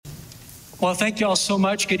Well, thank you all so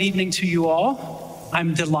much. Good evening to you all.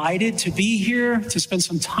 I'm delighted to be here, to spend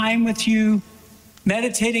some time with you,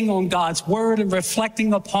 meditating on God's word and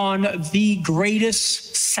reflecting upon the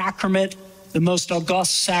greatest sacrament, the most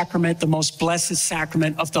august sacrament, the most blessed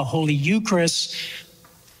sacrament of the Holy Eucharist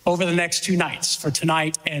over the next 2 nights, for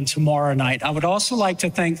tonight and tomorrow night. I would also like to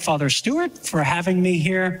thank Father Stewart for having me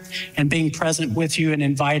here and being present with you and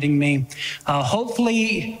inviting me.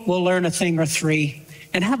 Hopefully we'll learn a thing or three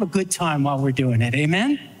and have a good time while we're doing it.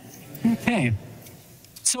 Amen? Okay.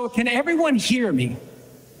 So can everyone hear me?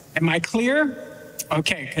 Am I clear?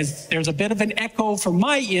 Okay, because there's a bit of an echo from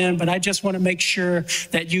my end, but I just want to make sure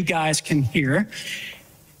that you guys can hear.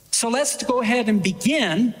 So let's go ahead and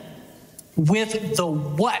begin with the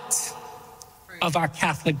what of our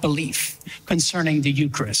Catholic belief concerning the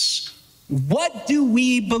Eucharist. What do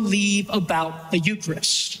we believe about the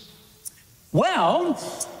Eucharist? Well,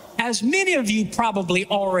 as many of you probably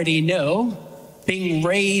already know, being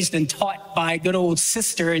raised and taught by a good old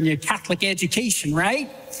sister in your Catholic education,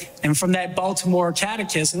 right? And from that Baltimore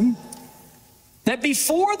catechism, that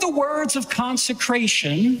before the words of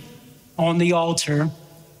consecration on the altar,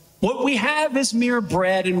 what we have is mere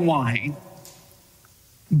bread and wine.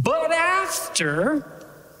 But after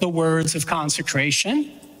the words of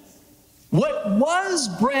consecration, what was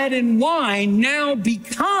bread and wine now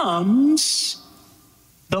becomes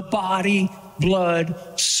the body, blood,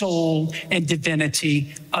 soul, and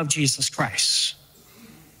divinity of Jesus Christ.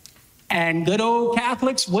 And good old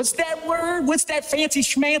Catholics, what's that word? What's that fancy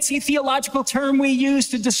schmancy theological term we use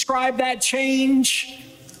to describe that change?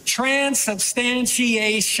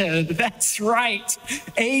 Transubstantiation. That's right.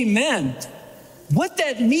 Amen. What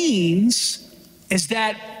that means is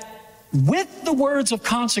that with the words of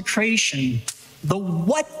consecration, the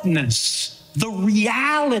whatness, the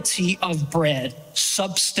reality of bread,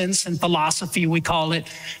 substance and philosophy we call it,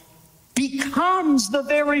 becomes the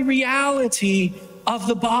very reality of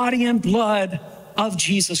the body and blood of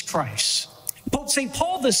Jesus Christ. Pope St.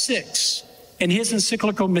 Paul VI, in his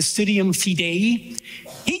encyclical Mysterium Fidei,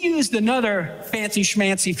 he used another fancy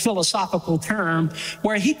schmancy philosophical term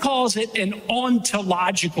where he calls it an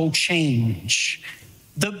ontological change.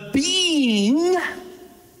 The being,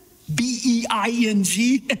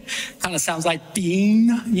 B-E-I-N-G, kind of sounds like being,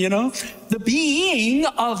 you know? The being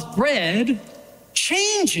of bread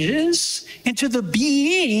changes into the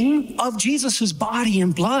being of Jesus's body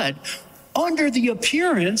and blood under the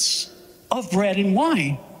appearance of bread and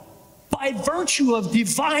wine, by virtue of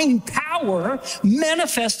divine power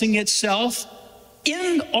manifesting itself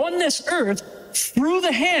on this earth through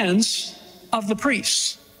the hands of the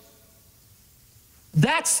priests.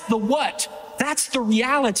 That's the what. That's the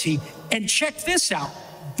reality. And check this out.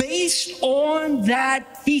 Based on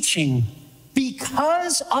that teaching,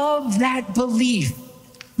 because of that belief,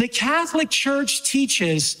 the Catholic Church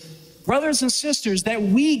teaches, brothers and sisters, that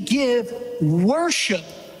we give worship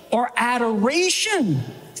or adoration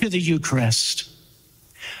to the Eucharist.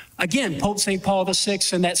 Again, Pope St. Paul VI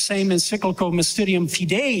in that same encyclical Mysterium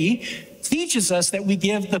Fidei teaches us that we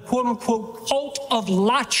give the quote-unquote cult of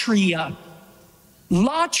latria.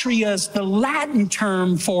 Latria is the Latin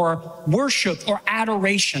term for worship or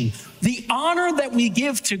adoration, the honor that we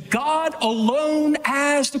give to God alone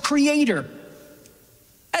as the Creator,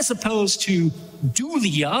 as opposed to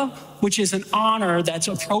dulia, which is an honor that's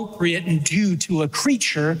appropriate and due to a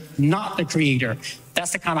creature, not the Creator.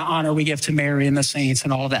 That's the kind of honor we give to Mary and the saints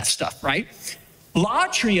and all of that stuff, right?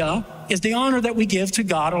 Latria is the honor that we give to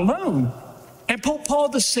God alone. And Pope Paul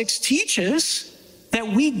VI teaches that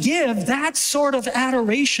we give that sort of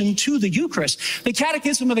adoration to the Eucharist. The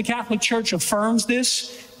Catechism of the Catholic Church affirms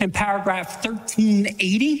this in paragraph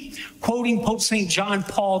 1380, quoting Pope St. John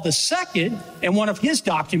Paul II in one of his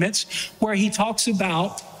documents, where he talks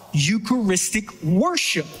about Eucharistic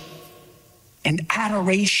worship and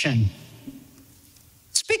adoration.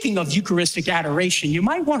 Speaking of Eucharistic adoration, you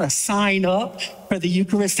might want to sign up for the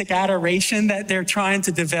Eucharistic adoration that they're trying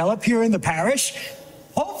to develop here in the parish.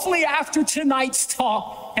 Hopefully after tonight's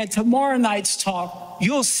talk and tomorrow night's talk,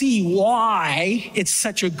 you'll see why it's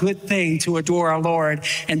such a good thing to adore our Lord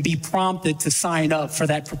and be prompted to sign up for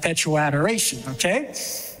that perpetual adoration, okay?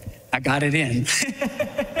 I got it in.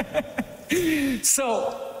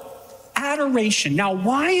 So, adoration. Now,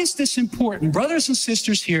 why is this important? Brothers and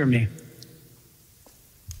sisters, hear me.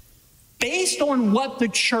 Based on what the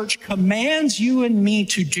church commands you and me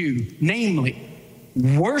to do, namely,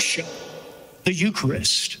 worship the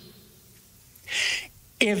Eucharist.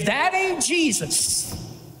 If that ain't Jesus,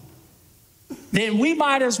 then we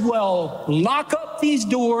might as well lock up these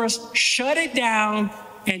doors, shut it down,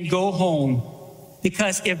 and go home.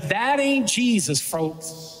 Because if that ain't Jesus,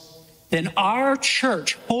 folks, then our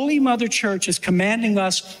church, Holy Mother Church, is commanding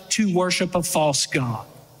us to worship a false god,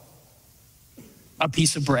 a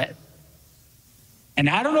piece of bread. And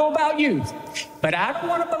I don't know about you, but I don't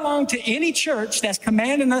want to belong to any church that's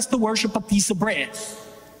commanding us to worship a piece of bread.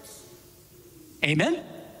 Amen?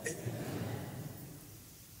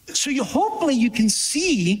 So hopefully you can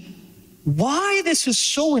see why this is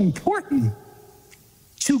so important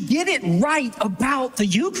to get it right about the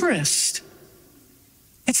Eucharist.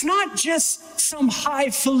 It's not just some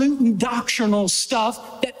highfalutin doctrinal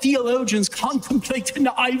stuff that theologians contemplate in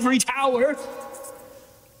the ivory tower.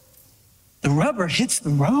 The rubber hits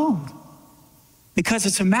the road because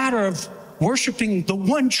it's a matter of worshiping the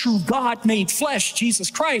one true God made flesh, Jesus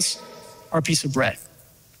Christ, or a piece of bread.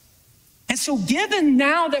 And so given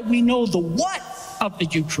now that we know the what of the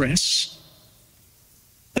Eucharist,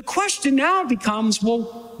 the question now becomes,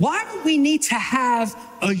 well, why do we need to have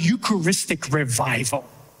a Eucharistic revival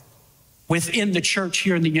within the church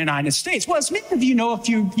here in the United States? Well, as many of you know, a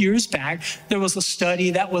few years back, there was a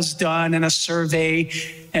study that was done and a survey,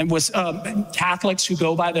 and was Catholics who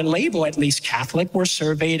go by the label, at least Catholic, were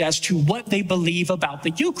surveyed as to what they believe about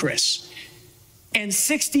the Eucharist. And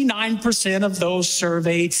 69% of those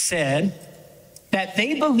surveyed said that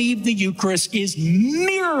they believe the Eucharist is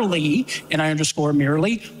merely, and I underscore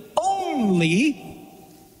merely, only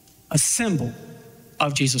a symbol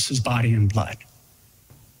of Jesus' body and blood.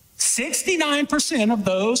 69% of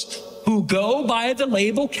those who go by the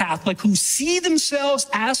label Catholic, who see themselves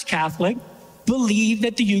as Catholic, believe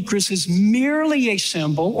that the Eucharist is merely a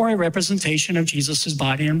symbol or a representation of Jesus'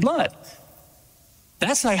 body and blood.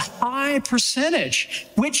 That's a high percentage,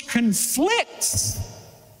 which conflicts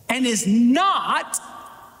and is not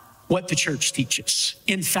what the church teaches,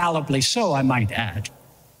 infallibly so, I might add.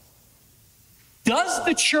 Does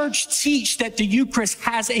the church teach that the Eucharist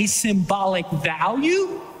has a symbolic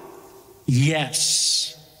value?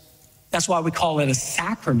 Yes. That's why we call it a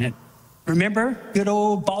sacrament. Remember good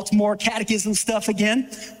old Baltimore catechism stuff again?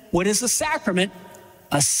 What is a sacrament?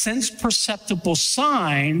 A sense-perceptible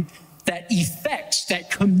sign that effects, that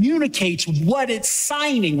communicates what it's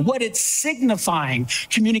signing, what it's signifying,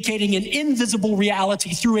 communicating an invisible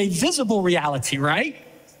reality through a visible reality, right?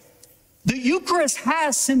 The Eucharist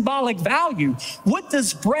has symbolic value. What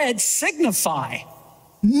does bread signify?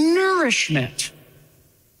 Nourishment.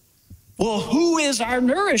 Well, who is our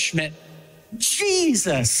nourishment?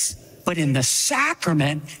 Jesus. But in the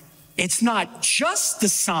sacrament, it's not just the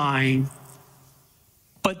sign,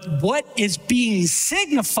 but what is being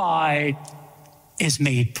signified is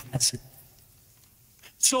made present.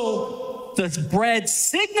 So the bread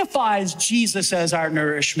signifies Jesus as our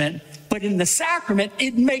nourishment, but in the sacrament,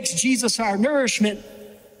 it makes Jesus our nourishment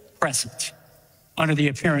present under the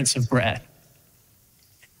appearance of bread.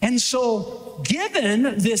 And so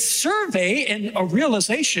given this survey and a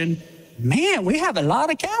realization, man, we have a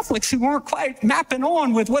lot of Catholics who aren't quite mapping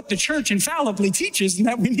on with what the church infallibly teaches and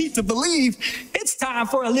that we need to believe. It's time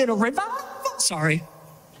for a little revival. Sorry.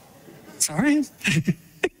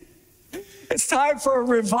 It's time for a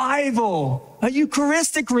revival, a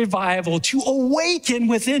Eucharistic revival, to awaken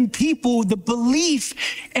within people the belief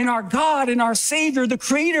in our God and our Savior, the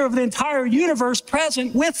creator of the entire universe,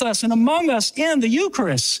 present with us and among us in the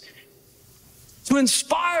Eucharist. To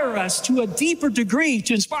inspire us to a deeper degree,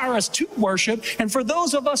 to inspire us to worship, and for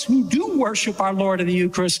those of us who do worship our Lord in the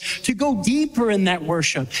Eucharist, to go deeper in that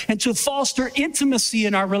worship and to foster intimacy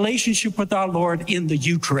in our relationship with our Lord in the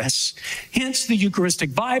Eucharist. Hence the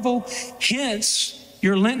Eucharistic Bible, hence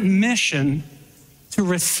your Lenten mission to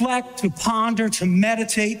reflect, to ponder, to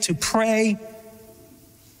meditate, to pray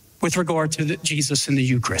with regard to Jesus in the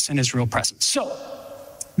Eucharist and his real presence. So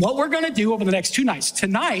what we're going to do over the next 2 nights,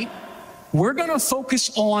 tonight, we're going to focus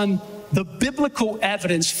on the biblical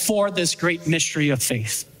evidence for this great mystery of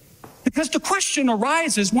faith. Because the question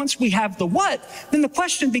arises, once we have the what, then the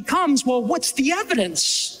question becomes, well, what's the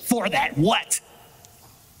evidence for that what?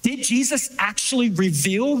 Did Jesus actually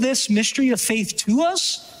reveal this mystery of faith to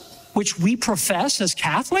us, which we profess as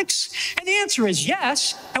Catholics? And the answer is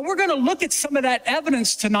yes. And we're going to look at some of that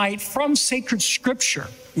evidence tonight from sacred scripture,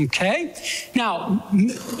 okay? Now,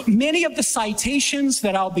 many of the citations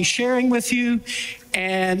that I'll be sharing with you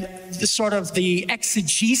and the sort of the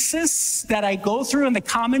exegesis that I go through in the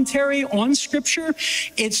commentary on scripture,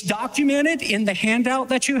 it's documented in the handout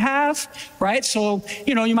that you have, right? So,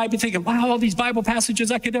 you might be thinking, wow, all these Bible passages,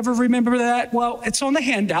 I could never remember that. Well, it's on the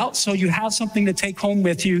handout, so you have something to take home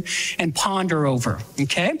with you and ponder over,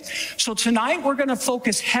 okay? So tonight we're going to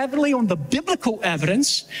focus heavily on the biblical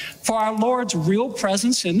evidence for our Lord's real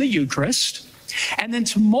presence in the Eucharist. And then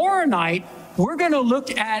tomorrow night, we're going to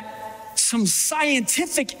look at some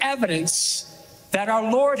scientific evidence that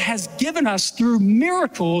our Lord has given us through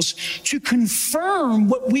miracles to confirm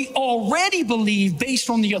what we already believe based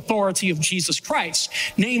on the authority of Jesus Christ,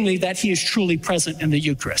 namely that he is truly present in the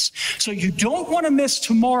Eucharist. So you don't want to miss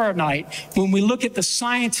tomorrow night when we look at the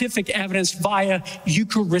scientific evidence via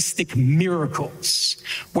Eucharistic miracles,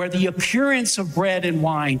 where the appearance of bread and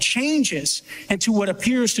wine changes into what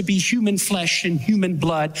appears to be human flesh and human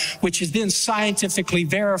blood, which is then scientifically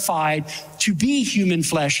verified to be human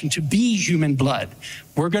flesh and to be human blood.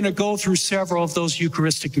 We're going to go through several of those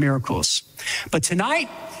Eucharistic miracles. But tonight,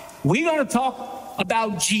 we're going to talk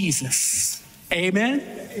about Jesus. Amen?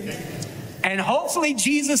 And hopefully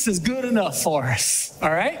Jesus is good enough for us. All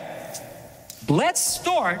right? Let's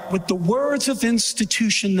start with the words of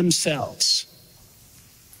institution themselves.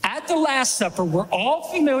 At the Last Supper, we're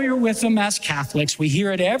all familiar with them as Catholics. We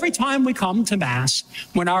hear it every time we come to Mass,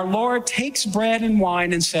 when our Lord takes bread and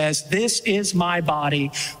wine and says, "This is my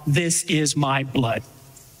body, this is my blood."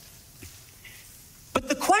 But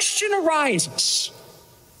the question arises,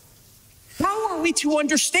 how are we to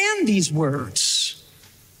understand these words?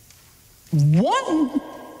 One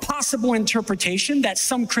possible interpretation that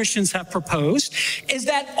some Christians have proposed is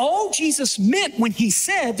that all Jesus meant when he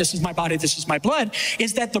said, "This is my body, this is my blood,"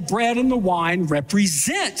 is that the bread and the wine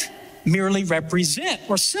merely represent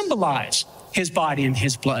or symbolize his body and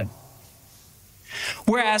his blood.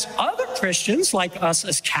 Whereas other Christians, like us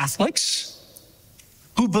as Catholics,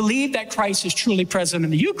 who believe that Christ is truly present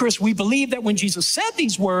in the Eucharist, we believe that when Jesus said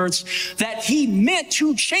these words, that he meant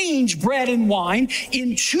to change bread and wine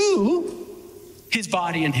into his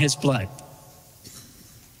body and his blood.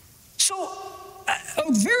 So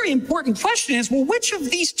a very important question is, well, which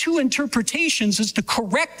of these two interpretations is the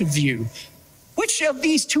correct view? Which of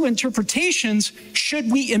these two interpretations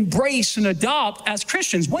should we embrace and adopt as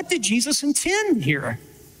Christians? What did Jesus intend here?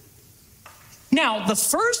 Now, the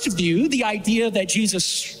first view, the idea that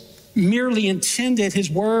Jesus merely intended his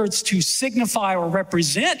words to signify or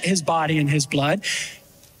represent his body and his blood,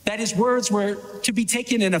 that his words were to be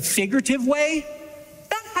taken in a figurative way,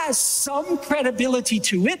 that has some credibility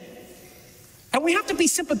to it. And we have to be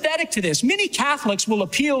sympathetic to this. Many Catholics will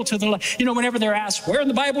appeal to whenever they're asked, where in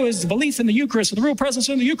the Bible is the belief in the Eucharist and the real presence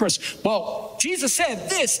in the Eucharist? Well, Jesus said,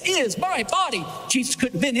 "This is my body." Jesus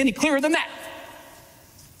couldn't have been any clearer than that.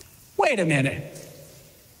 Wait a minute.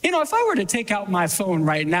 If I were to take out my phone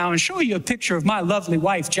right now and show you a picture of my lovely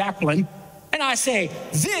wife, Jacqueline, and I say,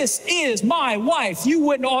 "This is my wife," you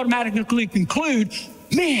wouldn't automatically conclude,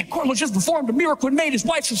 "Man, Karlo just performed a miracle and made his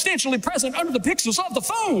wife substantially present under the pixels of the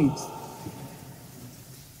phone."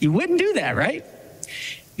 You wouldn't do that, right?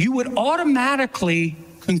 You would automatically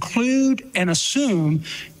conclude and assume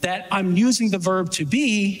that I'm using the verb to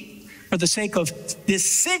be for the sake of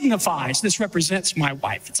this signifies, this represents my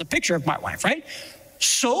wife. It's a picture of my wife, right?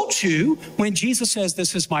 So too, when Jesus says,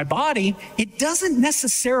 "This is my body," it doesn't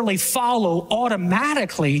necessarily follow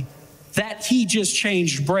automatically that he just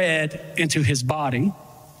changed bread into his body.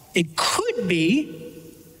 It could be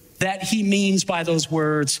that he means by those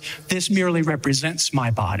words, "This merely represents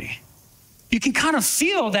my body." You can kind of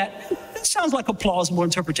feel that sounds like a plausible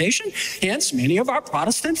interpretation. Hence, many of our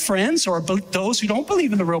Protestant friends or those who don't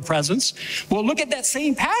believe in the real presence will look at that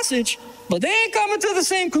same passage, but they ain't coming to the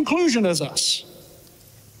same conclusion as us.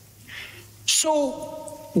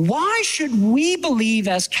 So why should we believe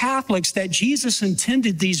as Catholics that Jesus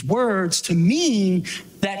intended these words to mean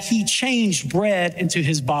that he changed bread into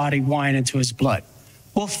his body, wine into his blood?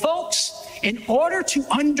 Well, folks, in order to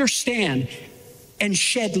understand and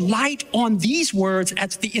shed light on these words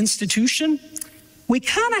at the institution, we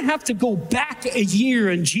kind of have to go back a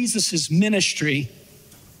year in Jesus's ministry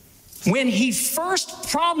when he first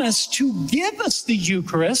promised to give us the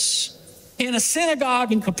Eucharist in a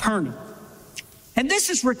synagogue in Capernaum. And this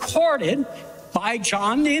is recorded by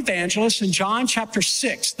John the Evangelist in John chapter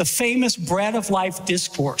 6, the famous Bread of Life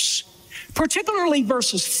discourse, particularly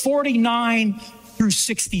verses 49 through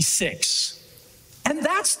 66. And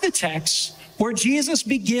that's the text where Jesus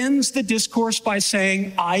begins the discourse by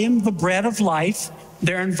saying, "I am the bread of life,"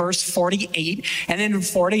 there in verse 48. And then in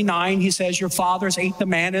 49, he says, "Your fathers ate the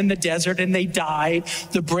manna in the desert and they died.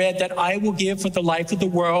 The bread that I will give for the life of the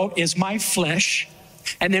world is my flesh."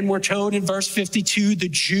 And then we're told in verse 52, the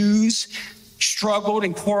Jews struggled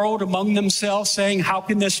and quarreled among themselves, saying, "How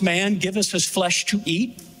can this man give us his flesh to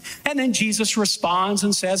eat?" And then Jesus responds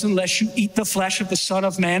and says, "Unless you eat the flesh of the Son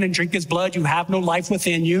of Man and drink his blood, you have no life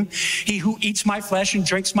within you. He who eats my flesh and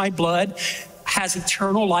drinks my blood has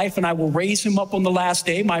eternal life, and I will raise him up on the last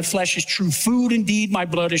day. My flesh is true food indeed. My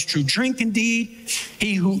blood is true drink indeed.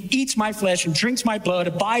 He who eats my flesh and drinks my blood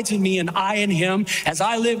abides in me, and I in him. As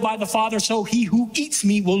I live by the Father, so he who eats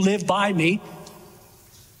me will live by me.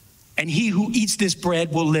 And he who eats this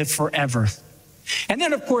bread will live forever. And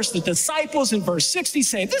then, of course, the disciples in verse 60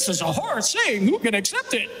 say, this is a hard saying. Who can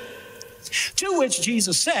accept it? To which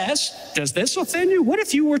Jesus says, does this offend you? What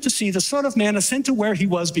if you were to see the Son of Man ascend to where he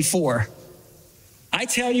was before? I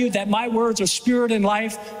tell you that my words are spirit and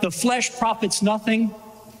life. The flesh profits nothing.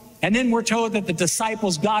 And then we're told that the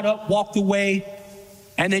disciples got up, walked away.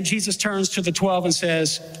 And then Jesus turns to the 12 and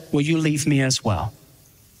says, will you leave me as well?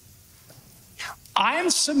 I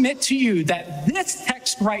submit to you that this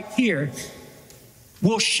text right here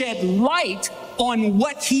will shed light on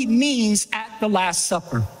what he means at the Last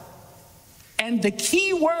Supper. And the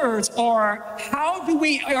key words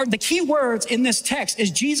the key words in this text is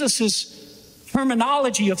Jesus's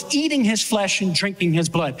terminology of eating his flesh and drinking his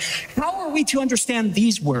blood. How are we to understand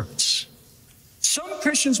these words? Some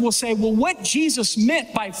Christians will say, well, what Jesus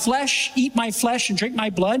meant by flesh, eat my flesh and drink my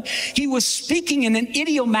blood, he was speaking in an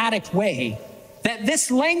idiomatic way. That this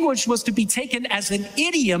language was to be taken as an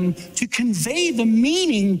idiom to convey the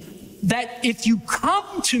meaning that if you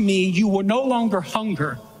come to me, you will no longer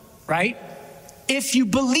hunger, right? If you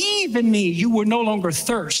believe in me, you will no longer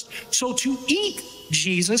thirst. So to eat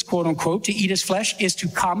Jesus, quote unquote, to eat his flesh is to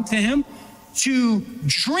come to him. To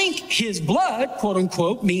drink his blood, quote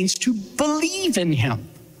unquote, means to believe in him.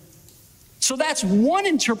 So that's one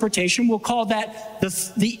interpretation. We'll call that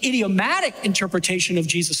the idiomatic interpretation of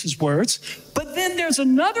Jesus's words. But then there's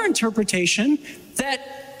another interpretation that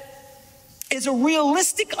is a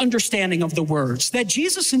realistic understanding of the words, that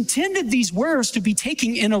Jesus intended these words to be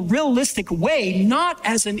taken in a realistic way, not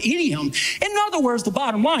as an idiom. In other words, the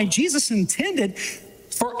bottom line, Jesus intended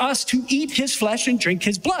for us to eat his flesh and drink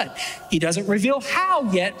his blood. He doesn't reveal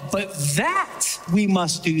how yet, but that we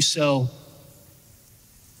must do so.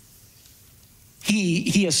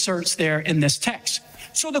 He asserts there in this text.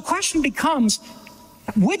 So the question becomes,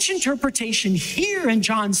 which interpretation here in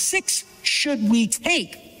John 6 should we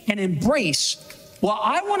take and embrace? Well,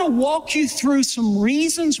 I want to walk you through some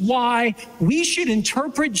reasons why we should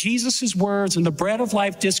interpret Jesus's words in the Bread of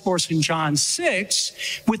Life discourse in John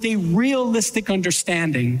 6 with a realistic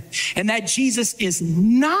understanding, and that Jesus is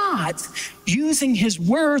not using his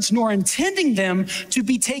words nor intending them to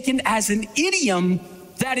be taken as an idiom.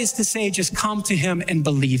 That is to say, just come to him and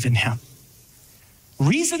believe in him.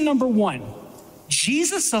 Reason number one,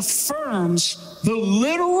 Jesus affirms the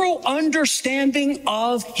literal understanding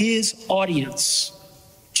of his audience.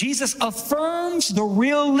 Jesus affirms the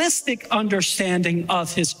realistic understanding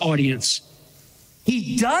of his audience.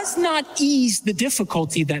 He does not ease the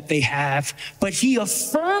difficulty that they have, but he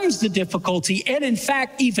affirms the difficulty and, in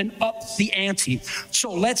fact, even ups the ante.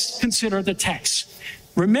 So let's consider the text.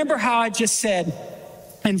 Remember how I just said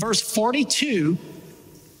in verse 42,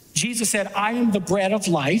 Jesus said, I am the bread of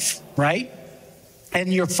life, right?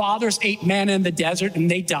 And your fathers ate manna in the desert and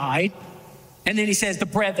they died. And then he says, the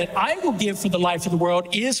bread that I will give for the life of the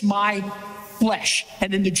world is my flesh.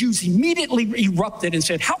 And then the Jews immediately erupted and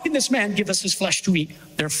said, how can this man give us his flesh to eat?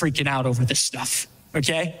 They're freaking out over this stuff,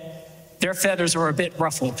 okay? Their feathers are a bit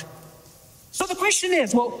ruffled. So the question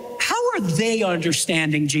is, well, how are they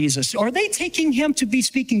understanding Jesus? Are they taking him to be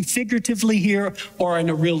speaking figuratively here or in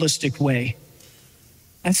a realistic way?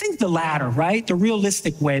 I think the latter, right? The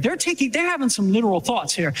realistic way. They're having some literal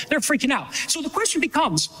thoughts here. They're freaking out. So the question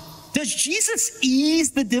becomes, does Jesus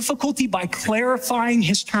ease the difficulty by clarifying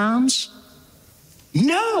his terms?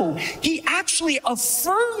 No, he actually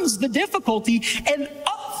affirms the difficulty and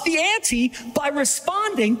ups the ante by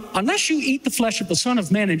responding, unless you eat the flesh of the Son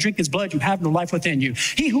of Man and drink his blood, you have no life within you.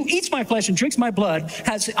 He who eats my flesh and drinks my blood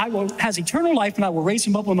has eternal life, and I will raise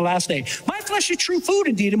him up on the last day. My flesh is true food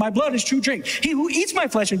indeed, and my blood is true drink. He who eats my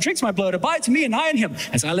flesh and drinks my blood abides in me, and I in him.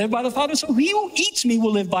 As I live by the Father, so he who eats me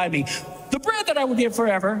will live by me. The bread that I will give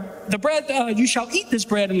forever, the bread, you shall eat this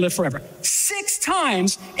bread and live forever. 6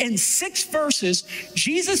 times in 6 verses,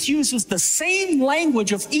 Jesus uses the same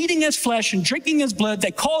language of eating his flesh and drinking his blood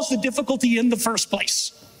that caused the difficulty in the first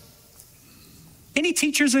place. Any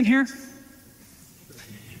teachers in here?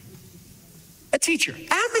 A teacher.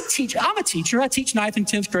 I'm a teacher. I teach 9th and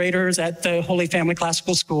 10th graders at the Holy Family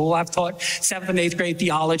Classical School. I've taught 7th and 8th grade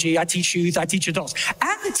theology. I teach youth. I teach adults.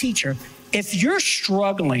 As a teacher, if you're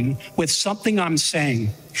struggling with something I'm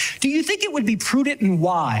saying, do you think it would be prudent and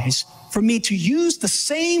wise for me to use the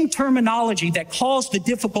same terminology that caused the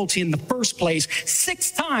difficulty in the first place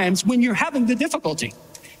 6 times when you're having the difficulty?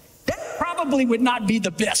 That probably would not be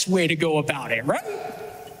the best way to go about it, right?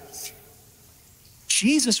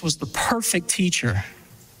 Jesus was the perfect teacher,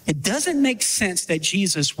 it doesn't make sense that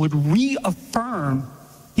Jesus would reaffirm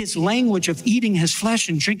his language of eating his flesh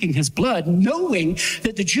and drinking his blood, knowing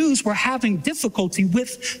that the Jews were having difficulty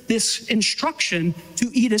with this instruction to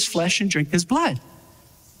eat his flesh and drink his blood.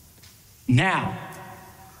 Now,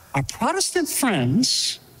 our Protestant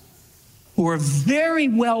friends, who are very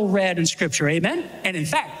well read in Scripture, amen? And in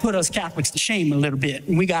fact, put us Catholics to shame a little bit,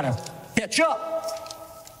 and we got to catch up.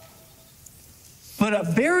 But a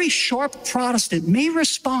very sharp Protestant may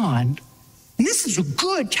respond, and this is a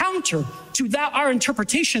good counter to our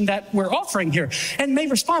interpretation that we're offering here, and may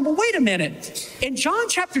respond, well, wait a minute. In John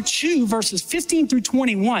chapter 2, verses 15 through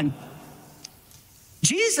 21,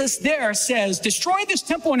 Jesus there says, destroy this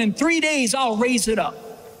temple and in 3 days I'll raise it up,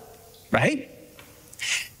 right?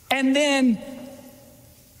 And then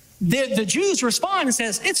the Jews respond and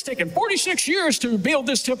says, it's taken 46 years to build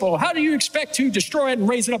this temple. How do you expect to destroy it and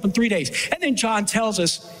raise it up in 3 days? And then John tells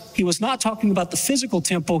us he was not talking about the physical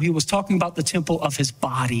temple. He was talking about the temple of his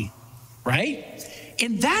body, right?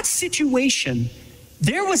 In that situation,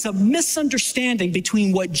 there was a misunderstanding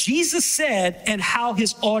between what Jesus said and how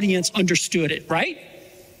his audience understood it, right?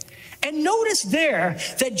 And notice there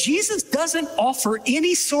that Jesus doesn't offer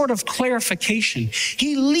any sort of clarification.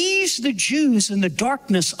 He leaves the Jews in the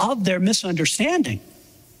darkness of their misunderstanding.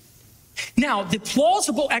 Now, the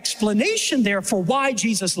plausible explanation there for why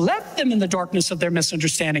Jesus left them in the darkness of their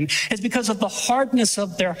misunderstanding is because of the hardness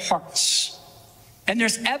of their hearts. And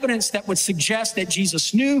there's evidence that would suggest that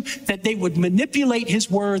Jesus knew that they would manipulate his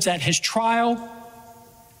words at his trial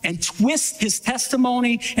and twist his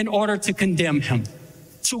testimony in order to condemn him.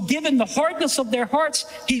 So given the hardness of their hearts,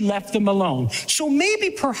 he left them alone. So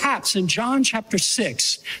maybe perhaps in John chapter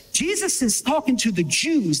 6, Jesus is talking to the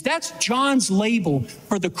Jews. That's John's label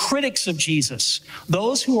for the critics of Jesus,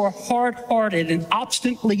 those who are hard-hearted and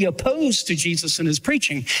obstinately opposed to Jesus and his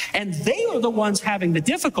preaching. And they are the ones having the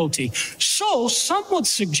difficulty. So some would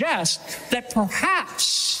suggest that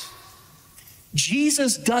perhaps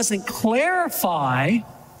Jesus doesn't clarify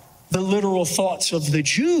the literal thoughts of the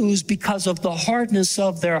Jews because of the hardness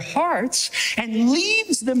of their hearts, and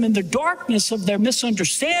leaves them in the darkness of their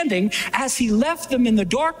misunderstanding as he left them in the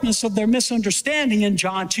darkness of their misunderstanding in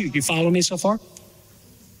John 2. You follow me so far?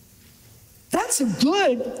 That's a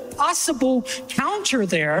good possible counter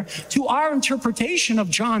there to our interpretation of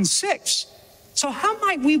John 6. So how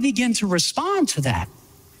might we begin to respond to that?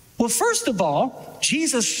 Well, first of all,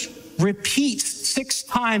 Jesus repeats 6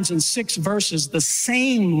 times in 6 verses the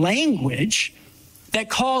same language that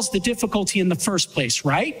caused the difficulty in the first place,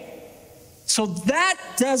 right? So that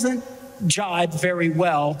doesn't jibe very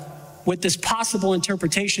well with this possible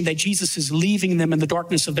interpretation that Jesus is leaving them in the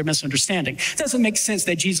darkness of their misunderstanding. It doesn't make sense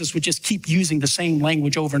that Jesus would just keep using the same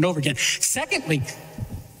language over and over again. Secondly,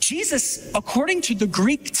 Jesus, according to the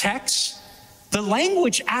Greek text, the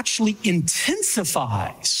language actually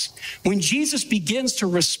intensifies when Jesus begins to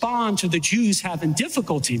respond to the Jews having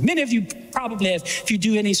difficulty. Many of you probably have, if you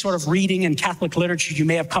do any sort of reading in Catholic literature, you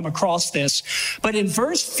may have come across this. But in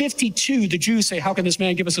verse 52, the Jews say, how can this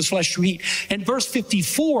man give us his flesh to eat? In verse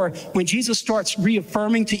 54, when Jesus starts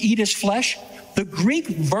reaffirming to eat his flesh, the Greek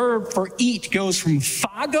verb for eat goes from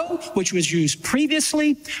phago, which was used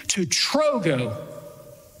previously, to trogo.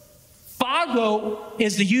 Phago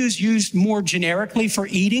is the used more generically for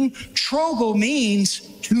eating. Trogo means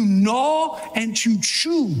to gnaw and to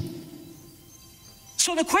chew.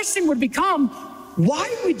 So the question would become, why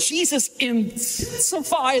would Jesus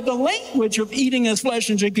intensify the language of eating his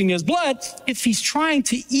flesh and drinking his blood if he's trying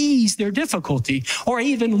to ease their difficulty or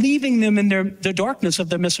even leaving them in the darkness of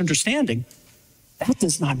their misunderstanding? That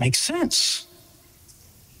does not make sense.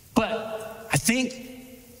 But I think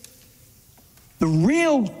the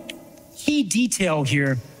real key detail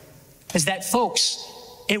here is that, folks,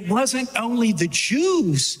 it wasn't only the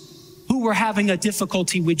Jews who were having a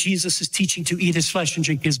difficulty with Jesus' teaching to eat his flesh and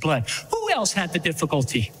drink his blood. Who else had the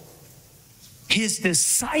difficulty? His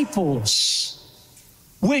disciples.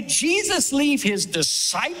 Would Jesus leave his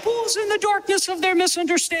disciples in the darkness of their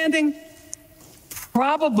misunderstanding?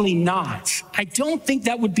 Probably not. I don't think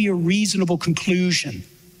that would be a reasonable conclusion.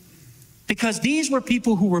 Because these were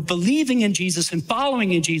people who were believing in Jesus and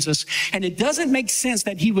following in Jesus, and it doesn't make sense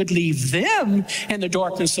that he would leave them in the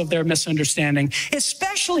darkness of their misunderstanding,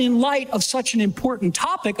 especially in light of such an important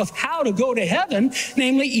topic of how to go to heaven,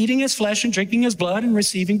 namely eating his flesh and drinking his blood and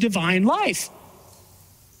receiving divine life.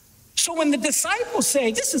 So when the disciples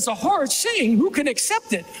say, this is a hard saying, who can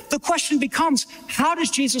accept it? The question becomes, how does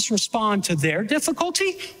Jesus respond to their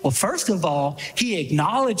difficulty? Well, first of all, he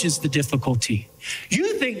acknowledges the difficulty. Do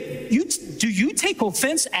you take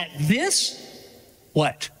offense at this?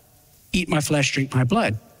 What? eat my flesh, drink my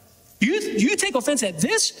blood. You take offense at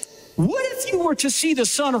this? What if you were to see the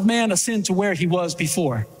Son of Man ascend to where he was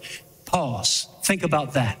before? Pause. Think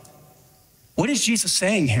about that. What is Jesus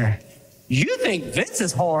saying here? You think this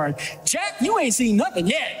is hard? Jack, you ain't seen nothing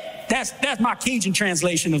yet. That's my Cajun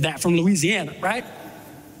translation of that from Louisiana, right?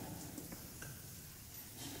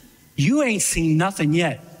 You ain't seen nothing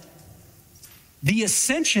yet. The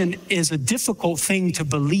ascension is a difficult thing to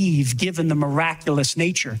believe given the miraculous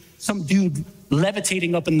nature. Some dude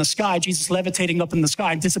levitating up in the sky, Jesus levitating up in the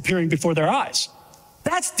sky and disappearing before their eyes.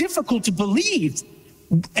 That's difficult to believe.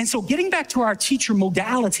 And so getting back to our teacher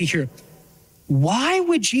modality here, why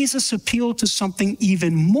would Jesus appeal to something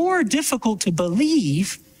even more difficult to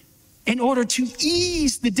believe in order to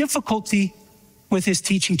ease the difficulty with his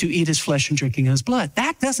teaching to eat his flesh and drinking his blood?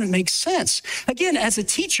 That doesn't make sense. Again, as a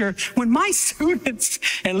teacher, when my students,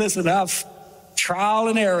 and listen, I've trial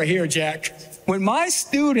and error here, Jack. When my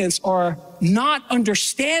students are not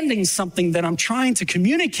understanding something that I'm trying to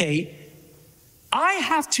communicate, I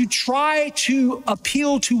have to try to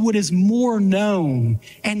appeal to what is more known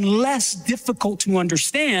and less difficult to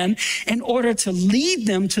understand in order to lead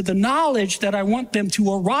them to the knowledge that I want them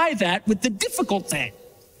to arrive at with the difficult thing.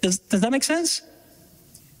 Does that make sense?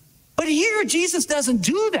 But here, Jesus doesn't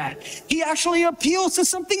do that. He actually appeals to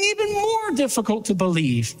something even more difficult to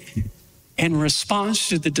believe in response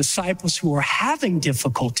to the disciples who are having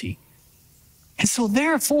difficulty. And so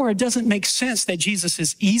therefore, it doesn't make sense that Jesus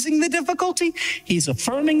is easing the difficulty. He's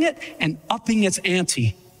affirming it and upping its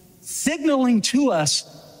ante, signaling to us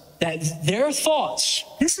that their thoughts,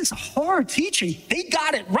 this is hard teaching. They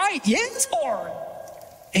got it right. Yeah, it's hard.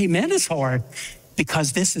 Amen, it's hard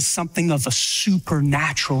because this is something of a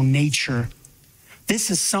supernatural nature. This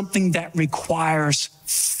is something that requires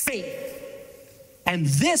faith. And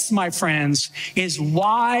this, my friends, is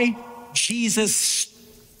why Jesus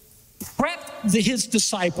prepped his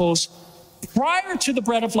disciples prior to the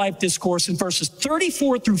bread of life discourse in verses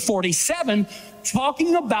 34 through 47,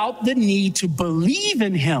 talking about the need to believe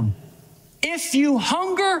in him. If you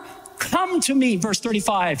hunger, come to me, verse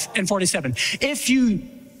 35 and 47. If you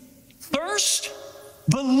thirst,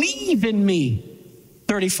 believe in me,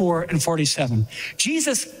 34 and 47.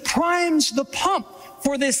 Jesus primes the pump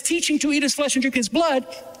for this teaching to eat his flesh and drink his blood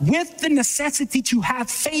with the necessity to have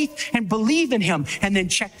faith and believe in him. And then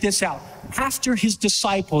check this out. After his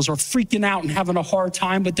disciples are freaking out and having a hard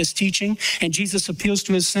time with this teaching, and Jesus appeals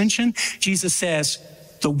to his ascension, Jesus says,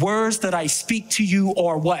 the words that I speak to you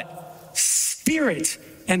are what? Spirit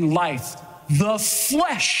and life. The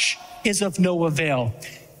flesh is of no avail.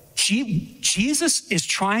 Jesus is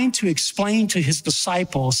trying to explain to his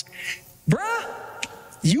disciples, bruh,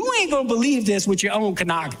 you ain't gonna believe this with your own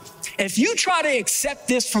cannoggin. If you try to accept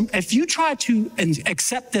this from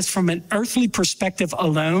an earthly perspective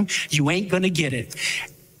alone, you ain't gonna get it.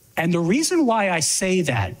 And the reason why I say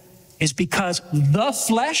that is because the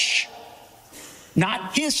flesh,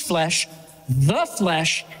 not his flesh, the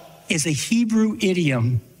flesh is a Hebrew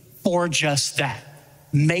idiom for just that,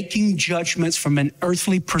 making judgments from an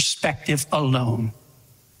earthly perspective alone.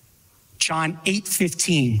 John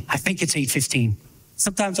 8:15, I think it's 8:15.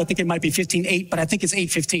 Sometimes I think it might be 15:8, but I think it's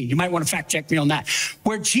 8:15. You might want to fact check me on that.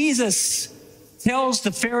 Where Jesus tells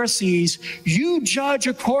the Pharisees, you judge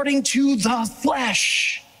according to the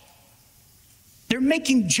flesh. They're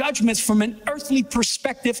making judgments from an earthly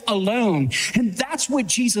perspective alone. And that's what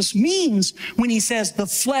Jesus means when he says the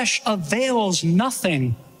flesh avails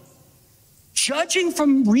nothing. Judging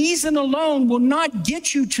from reason alone will not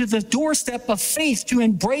get you to the doorstep of faith to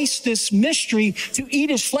embrace this mystery, to eat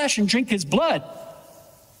his flesh and drink his blood.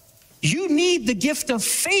 You need the gift of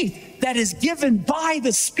faith that is given by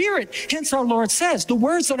the Spirit. Hence our Lord says, the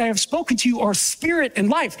words that I have spoken to you are spirit and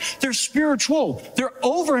life. They're spiritual. They're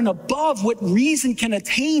over and above what reason can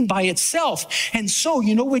attain by itself. And so,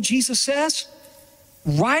 you know what Jesus says?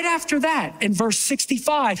 Right after that, in verse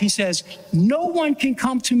 65, he says, no one can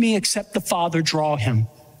come to me except the Father draw him.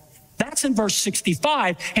 That's in verse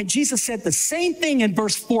 65. And Jesus said the same thing in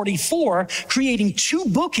verse 44, creating two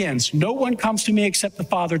bookends. No one comes to me except the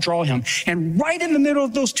Father draw him. And right in the middle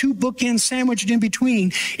of those two bookends, sandwiched in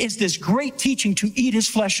between, is this great teaching to eat his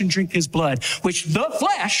flesh and drink his blood, which the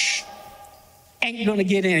flesh ain't going to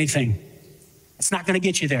get anything. It's not going to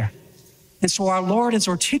get you there. And so our Lord is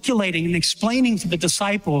articulating and explaining to the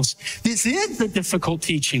disciples, this is the difficult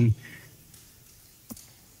teaching,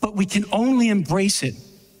 but we can only embrace it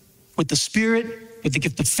with the Spirit, with the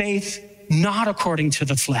gift of faith, not according to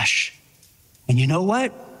the flesh. And you know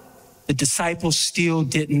what? The disciples still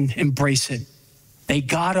didn't embrace it. They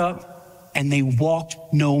got up and they walked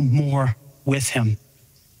no more with him.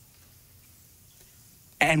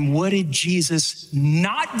 And what did Jesus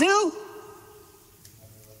not do?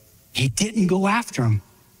 He didn't go after them.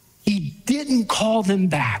 He didn't call them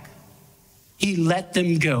back. He let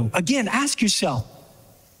them go. Again, ask yourself,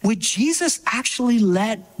 would Jesus actually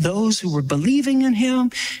let those who were believing in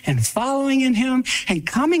him and following in him and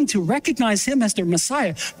coming to recognize him as their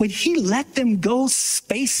Messiah, would he let them go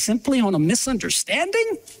based simply on a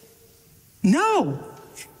misunderstanding? No.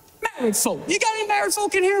 Married folk. You got any married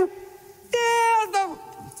folk in here? Yeah. No.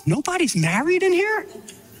 Nobody's married in here?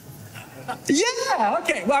 Yeah,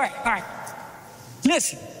 okay. All right.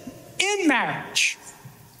 Listen, in marriage,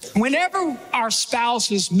 whenever our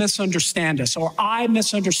spouses misunderstand us or I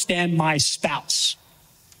misunderstand my spouse,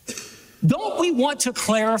 don't we want to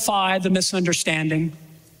clarify the misunderstanding?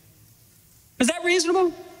 Is that reasonable?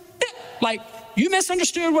 Yeah. Like, you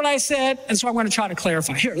misunderstood what I said, and so I'm going to try to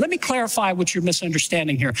clarify. Here, let me clarify what you're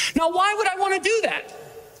misunderstanding here. Now, why would I want to do that?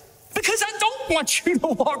 Because I don't want you to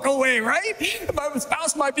walk away, right? My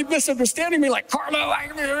spouse might be misunderstanding me, like,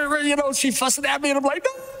 Karlo, she's fussing at me, and I'm like,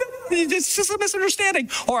 no, it's just a misunderstanding.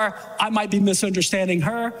 Or I might be misunderstanding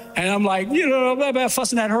her, and I'm like,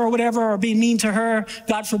 fussing at her or whatever, or being mean to her,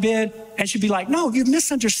 God forbid. And she'd be like, no, you're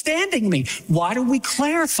misunderstanding me. Why do we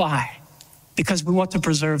clarify? Because we want to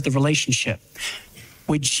preserve the relationship.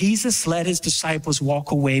 Would Jesus let his disciples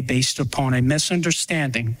walk away based upon a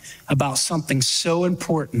misunderstanding about something so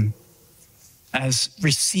important as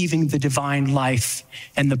receiving the divine life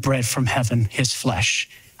and the bread from heaven, his flesh?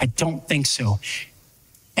 I don't think so.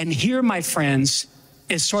 And here, my friends,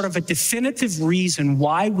 is sort of a definitive reason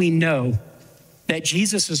why we know that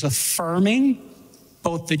Jesus is affirming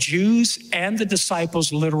both the Jews and the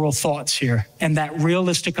disciples' literal thoughts here and that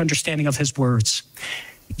realistic understanding of his words.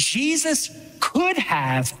 Jesus could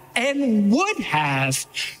have and would have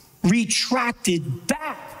retracted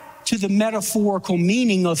back to the metaphorical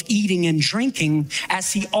meaning of eating and drinking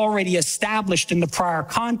as he already established in the prior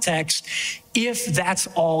context, if that's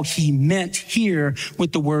all he meant here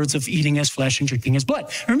with the words of eating his flesh and drinking his blood.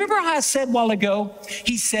 Remember how I said a while ago,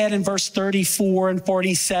 he said in verse 34 and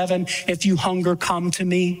 47, if you hunger, come to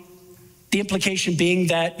me. The implication being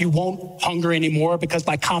that you won't hunger anymore because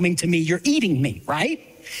by coming to me, you're eating me, right?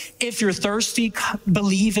 If you're thirsty,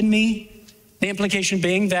 believe in me. The implication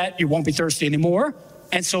being that you won't be thirsty anymore.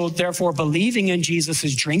 And so therefore believing in Jesus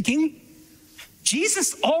is drinking.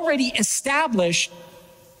 Jesus already established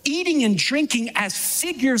eating and drinking as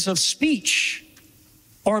figures of speech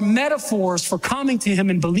or metaphors for coming to him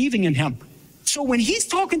and believing in him. So when he's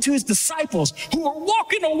talking to his disciples who are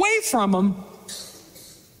walking away from him,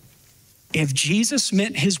 if Jesus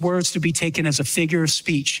meant his words to be taken as a figure of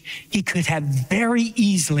speech, he could have very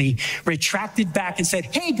easily retracted back and said,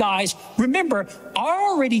 hey guys, remember, I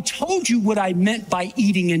already told you what I meant by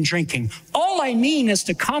eating and drinking. All I mean is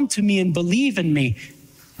to come to me and believe in me.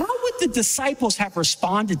 How would the disciples have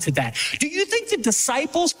responded to that? Do you think the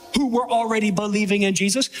disciples who were already believing in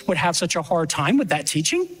Jesus would have such a hard time with that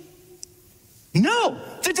teaching? No,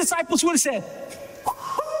 the disciples would have said,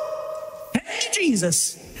 hey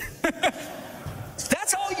Jesus,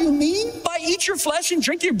 that's all you mean by eat your flesh and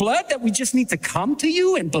drink your blood, that we just need to come to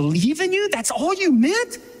you and believe in you? That's all you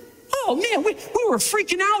meant? Oh man, we were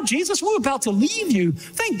freaking out, Jesus. We were about to leave you.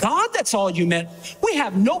 Thank God that's all you meant. We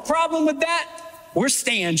have no problem with that. We're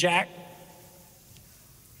staying, Jack.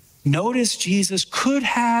 Notice Jesus could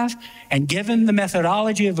have, and given the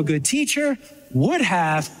methodology of a good teacher, would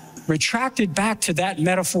have retracted back to that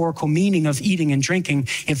metaphorical meaning of eating and drinking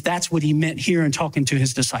if that's what he meant here in talking to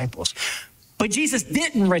his disciples. But Jesus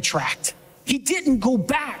didn't retract. He didn't go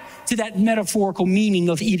back to that metaphorical meaning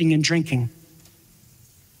of eating and drinking.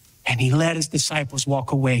 And he let his disciples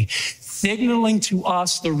walk away, signaling to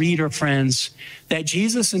us, the reader, friends, that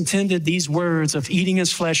Jesus intended these words of eating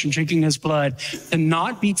his flesh and drinking his blood to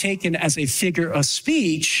not be taken as a figure of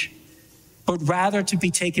speech, but rather to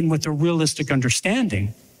be taken with a realistic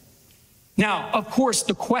understanding. Now, of course,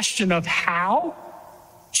 the question of how,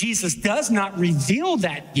 Jesus does not reveal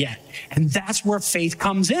that yet. And that's where faith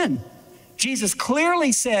comes in. Jesus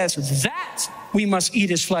clearly says that we must eat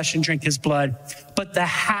his flesh and drink his blood. But the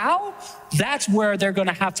how, that's where they're going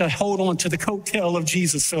to have to hold on to the coattail of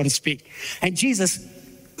Jesus, so to speak. And Jesus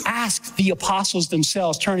asked the apostles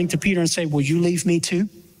themselves, turning to Peter and say, will you leave me too?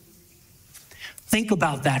 Think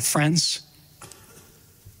about that, friends.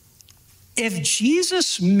 If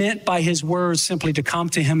Jesus meant by his words simply to come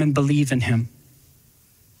to him and believe in him,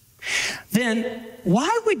 then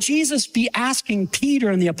why would Jesus be asking Peter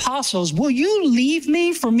and the apostles, will you leave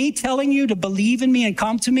me for me telling you to believe in me and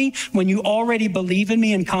come to me when you already believe in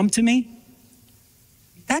me and come to me?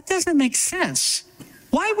 That doesn't make sense.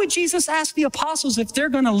 Why would Jesus ask the apostles if they're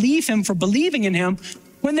going to leave him for believing in him?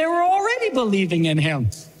 when they were already believing in him.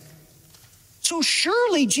 So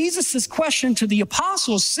surely Jesus' question to the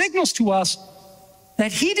apostles signals to us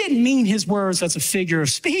that he didn't mean his words as a figure of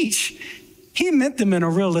speech. He meant them in a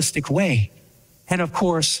realistic way. And of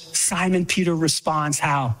course, Simon Peter responds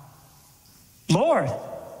how? Lord,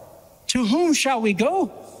 to whom shall we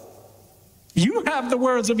go? You have the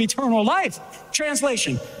words of eternal life.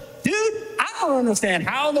 Translation, dude, I don't understand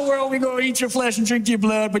how in the world we go eat your flesh and drink your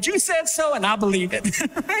blood, but you said so and I believe it.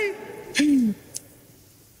 Right?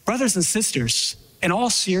 Brothers and sisters, in all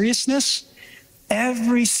seriousness,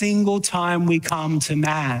 every single time we come to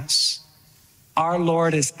Mass, our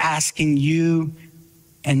Lord is asking you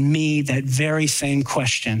and me that very same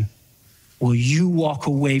question. Will you walk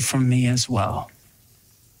away from me as well?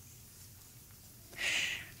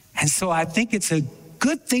 And so I think it's a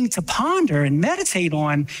good thing to ponder and meditate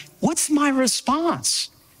on. What's my response?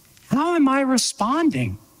 How am I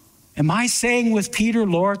responding? Am I saying with Peter,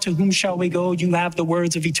 Lord, to whom shall we go? You have the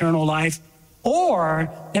words of eternal life. Or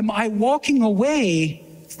am I walking away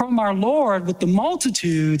from our Lord with the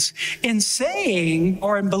multitudes in saying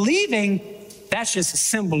or in believing that's just a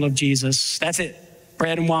symbol of Jesus? That's it.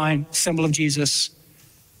 Bread and wine, symbol of Jesus.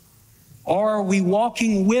 Or are we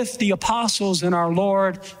walking with the apostles and our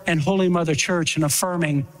Lord and Holy Mother Church and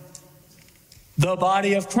affirming the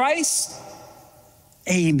body of Christ?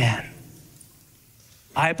 Amen.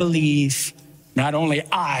 I believe, not only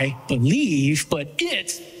I believe, but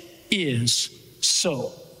it is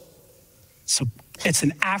so. So it's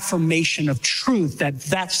an affirmation of truth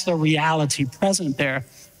that's the reality present there.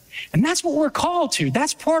 And that's what we're called to.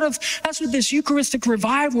 That's what this Eucharistic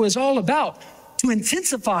revival is all about, to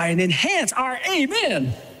intensify and enhance our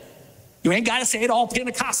amen. You ain't got to say it all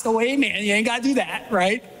Pentecostal amen. You ain't got to do that,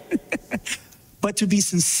 right? But to be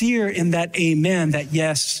sincere in that amen, that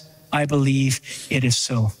yes, I believe it is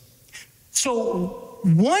so. So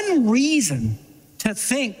one reason to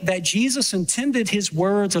think that Jesus intended his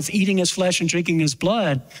words of eating his flesh and drinking his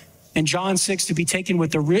blood in John 6 to be taken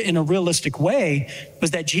in a realistic way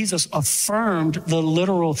was that Jesus affirmed the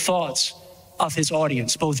literal thoughts of his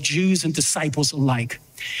audience, both Jews and disciples alike.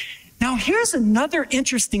 Now, here's another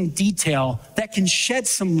interesting detail that can shed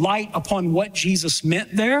some light upon what Jesus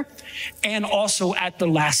meant there and also at the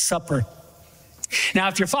Last Supper. Now,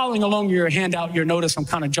 if you're following along your handout, you'll notice I'm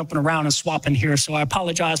kind of jumping around and swapping here, so I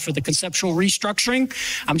apologize for the conceptual restructuring.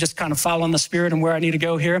 I'm just kind of following the Spirit and where I need to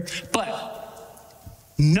go here. But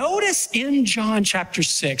notice in John chapter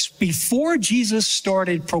 6, before Jesus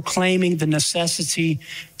started proclaiming the necessity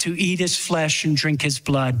to eat his flesh and drink his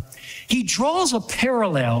blood, he draws a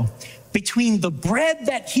parallel between the bread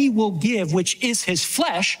that he will give, which is his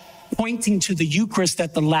flesh, pointing to the Eucharist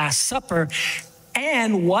at the Last Supper,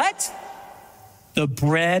 and what? The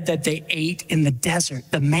bread that they ate in the desert,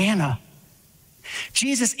 the manna.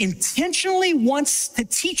 Jesus intentionally wants to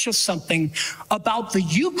teach us something about the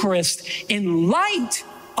Eucharist in light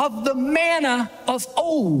of the manna of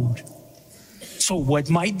old. So what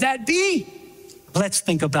might that be? Let's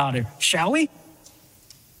think about it, shall we?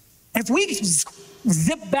 If we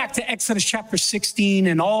zip back to Exodus chapter 16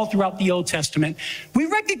 and all throughout the Old Testament, we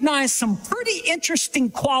recognize some pretty interesting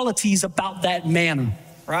qualities about that manna,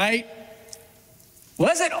 right?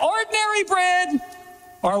 Was it ordinary bread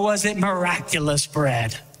or was it miraculous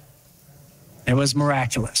bread? It was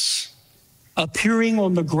miraculous. Appearing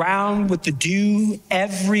on the ground with the dew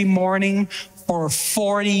every morning for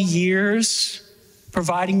 40 years,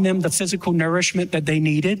 providing them the physical nourishment that they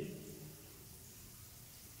needed.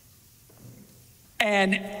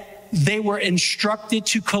 And they were instructed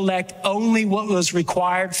to collect only what was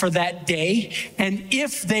required for that day. And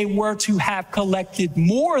if they were to have collected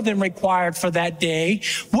more than required for that day,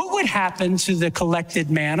 what would happen to the collected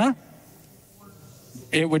manna?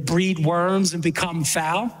 It would breed worms and become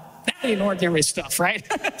foul. That ain't ordinary stuff, right?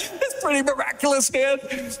 It's pretty miraculous, man.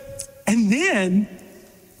 And then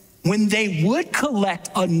when they would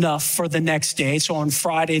collect enough for the next day, so on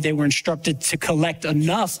Friday they were instructed to collect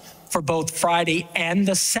enough for both Friday and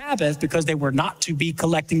the Sabbath, because they were not to be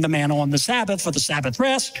collecting the manna on the Sabbath for the Sabbath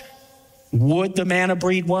rest. Would the manna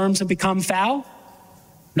breed worms and become foul?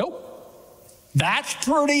 Nope. That's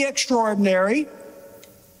pretty extraordinary.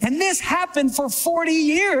 And this happened for 40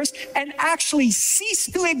 years and actually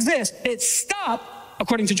ceased to exist. It stopped,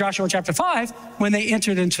 according to Joshua chapter 5, when they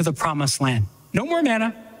entered into the promised land. No more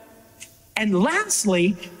manna. And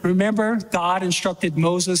lastly, remember, God instructed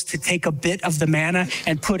Moses to take a bit of the manna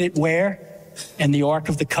and put it where? In the Ark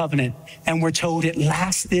of the Covenant. And we're told it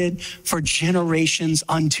lasted for generations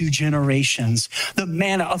unto generations. The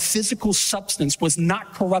manna, a physical substance, was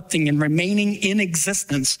not corrupting and remaining in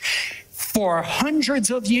existence for hundreds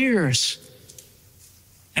of years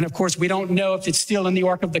And of course, we don't know if it's still in the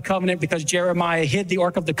Ark of the Covenant because Jeremiah hid the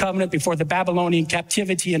Ark of the Covenant before the Babylonian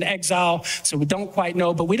captivity and exile. So we don't quite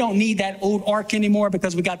know, but we don't need that old Ark anymore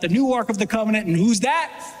because we got the new Ark of the Covenant. And who's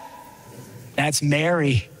that? That's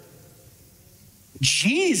Mary.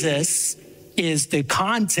 Jesus is the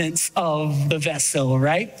contents of the vessel,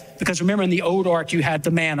 right? Because remember, in the old ark, you had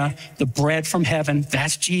the manna, the bread from heaven.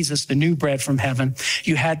 That's Jesus, the new bread from heaven.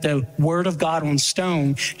 You had the word of God on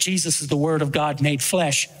stone. Jesus is the word of God made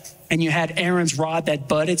flesh. And you had Aaron's rod that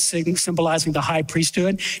budded, symbolizing the high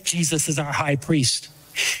priesthood. Jesus is our high priest.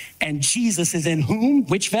 And Jesus is in whom?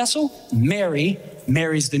 Which vessel? Mary.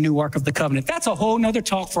 Mary's the new ark of the covenant. That's a whole nother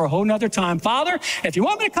talk for a whole nother time. Father, if you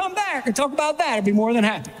want me to come back and talk about that, I'd be more than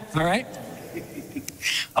happy. All right?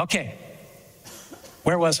 Okay.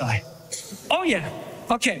 Where was I? Oh, yeah.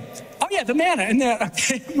 Okay. Oh, yeah, the manna and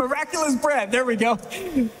the miraculous bread. There we go.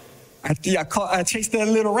 I chased that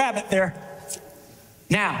little rabbit there.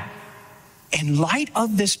 Now, in light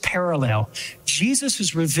of this parallel, Jesus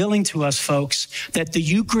is revealing to us, folks, that the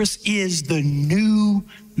Eucharist is the new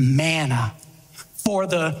manna for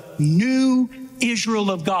the new Israel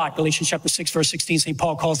of God. Galatians chapter 6, verse 16, St.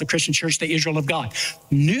 Paul calls the Christian church the Israel of God.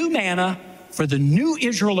 New manna for the new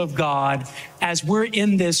Israel of God as we're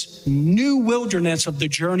in this new wilderness of the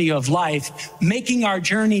journey of life, making our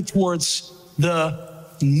journey towards the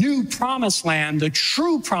new promised land, the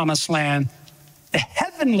true promised land, the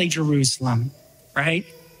heavenly Jerusalem, right?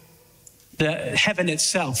 The heaven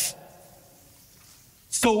itself.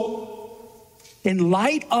 So in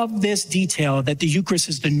light of this detail that the Eucharist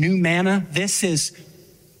is the new manna, this is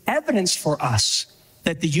evidence for us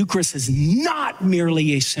that the Eucharist is not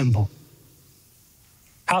merely a symbol.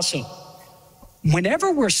 How so?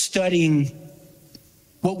 Whenever we're studying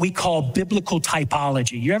what we call biblical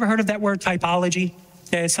typology, you ever heard of that word typology?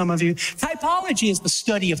 Okay, some of you. Typology is the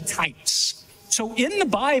study of types. So in the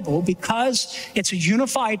Bible, because it's a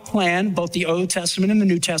unified plan, both the Old Testament and the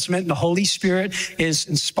New Testament, and the Holy Spirit is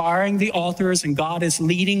inspiring the authors and God is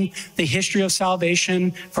leading the history of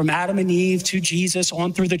salvation from Adam and Eve to Jesus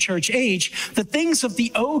on through the church age, the things of the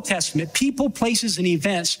Old Testament, people, places, and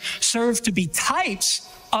events serve to be types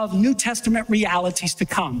of New Testament realities to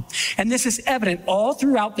come. And this is evident all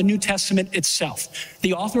throughout the New Testament itself.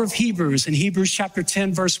 The author of Hebrews, in Hebrews chapter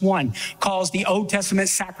 10, verse 1, calls the Old Testament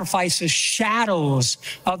sacrifices shadows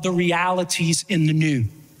of the realities in the New.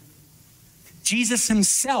 Jesus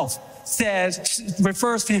himself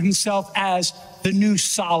refers to himself as the new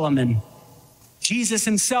Solomon. Jesus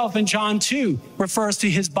himself in John 2 refers to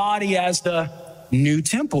his body as the new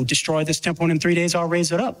temple. Destroy this temple and in 3 days I'll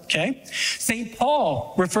raise it up, okay? St.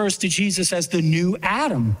 Paul refers to Jesus as the new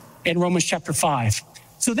Adam in Romans chapter 5.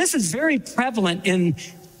 So this is very prevalent in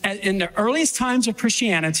the earliest times of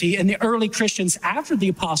Christianity, and the early Christians after the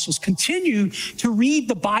apostles continue to read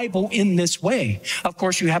the Bible in this way. Of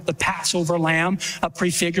course, you have the Passover lamb, a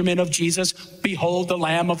prefigurement of Jesus. Behold, the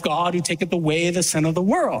Lamb of God who taketh away the sin of the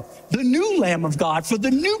world. The new Lamb of God for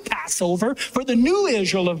the new Passover, for the new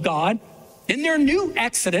Israel of God, in their new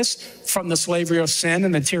exodus from the slavery of sin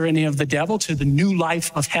and the tyranny of the devil to the new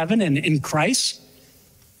life of heaven and in Christ.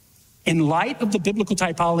 In light of the biblical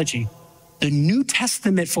typology, the New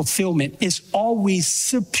Testament fulfillment is always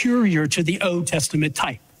superior to the Old Testament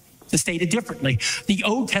type. To state it differently, the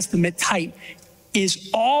Old Testament type is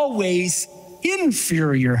always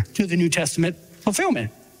inferior to the New Testament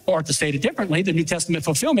fulfillment. Or to state it differently, the New Testament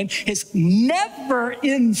fulfillment is never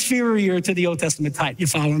inferior to the Old Testament type. You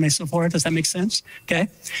follow me so far? Does that make sense? Okay.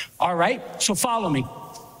 All right. So follow me.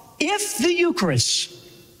 If the Eucharist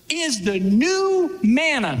is the new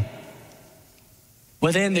manna,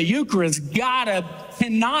 well, then the Eucharist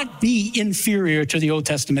cannot be inferior to the Old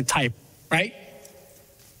Testament type, right?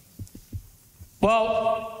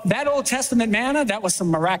 Well, that Old Testament manna, that was some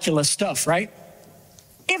miraculous stuff, right?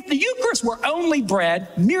 If the Eucharist were only bread,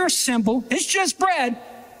 mere symbol, it's just bread,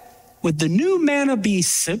 would the new manna be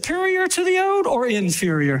superior to the old or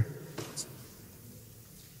inferior?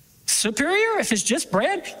 Superior if it's just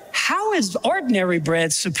bread? How is ordinary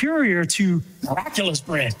bread superior to miraculous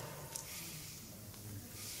bread?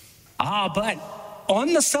 But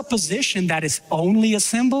on the supposition that it's only a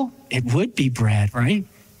symbol, it would be bread, right?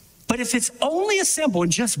 But if it's only a symbol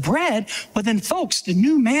and just bread, well then folks, the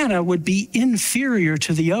new manna would be inferior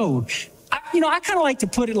to the old. I kind of like to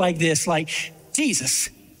put it like this, like, Jesus,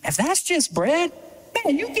 if that's just bread,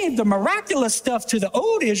 man, you gave the miraculous stuff to the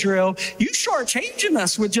old Israel. You shortchanging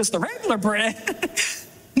us with just the regular bread.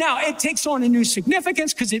 Now, it takes on a new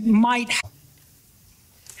significance because it might.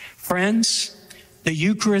 Friends, the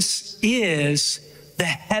Eucharist is the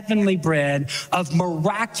heavenly bread of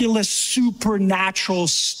miraculous supernatural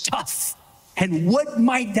stuff. And what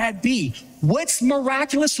might that be? What's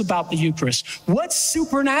miraculous about the Eucharist? What's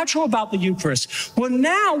supernatural about the Eucharist? Well,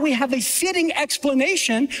 now we have a fitting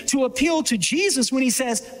explanation to appeal to Jesus when he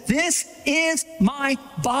says, this is my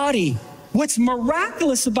body. What's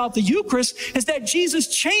miraculous about the Eucharist is that Jesus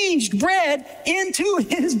changed bread into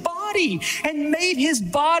his body and made his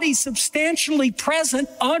body substantially present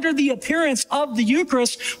under the appearance of the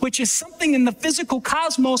Eucharist, which is something in the physical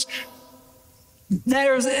cosmos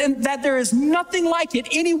that there is nothing like it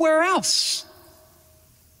anywhere else.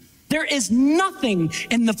 There is nothing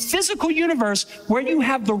in the physical universe where you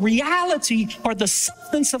have the reality or the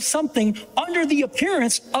substance of something under the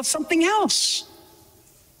appearance of something else.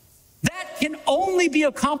 That can only be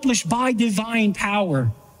accomplished by divine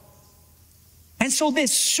power. And so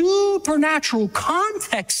this supernatural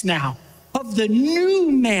context now of the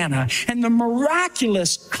new manna and the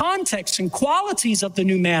miraculous context and qualities of the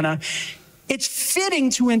new manna, it's fitting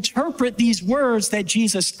to interpret these words that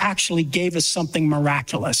Jesus actually gave us something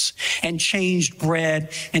miraculous and changed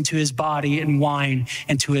bread into his body and wine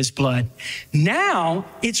into his blood. Now,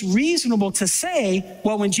 it's reasonable to say,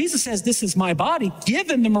 well, when Jesus says, this is my body,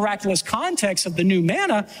 given the miraculous context of the new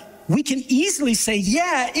manna, we can easily say,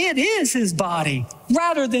 yeah, it is his body,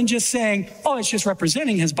 rather than just saying, oh, it's just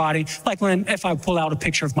representing his body, like if I pull out a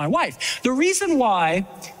picture of my wife. The reason why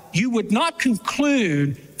you would not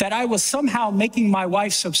conclude that I was somehow making my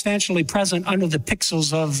wife substantially present under the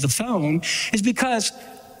pixels of the phone is because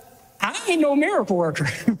I ain't no miracle worker,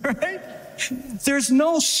 right? There's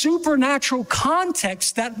no supernatural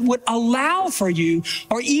context that would allow for you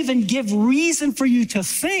or even give reason for you to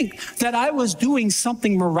think that I was doing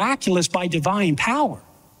something miraculous by divine power.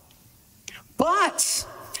 But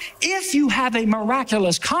if you have a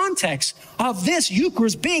miraculous context of this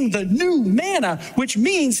Eucharist being the new manna, which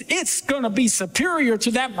means it's going to be superior to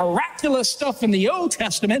that miraculous stuff in the Old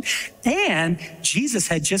Testament, and Jesus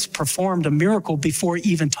had just performed a miracle before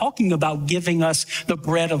even talking about giving us the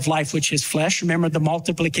bread of life, which is flesh. Remember the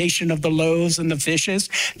multiplication of the loaves and the fishes?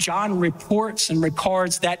 John reports and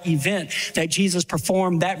records that event that Jesus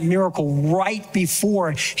performed that miracle right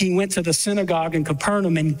before he went to the synagogue in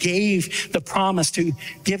Capernaum and gave the promise to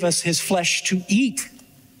give us his flesh to eat.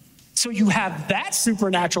 So you have that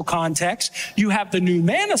supernatural context, you have the new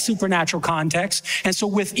manna supernatural context, and so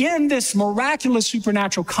within this miraculous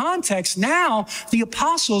supernatural context, now the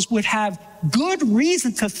apostles would have good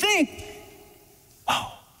reason to think,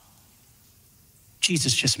 oh,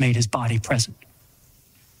 Jesus just made his body present.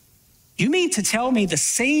 You mean to tell me the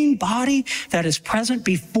same body that is present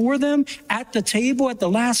before them at the table at the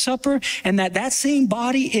Last Supper, and that same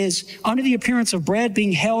body is under the appearance of bread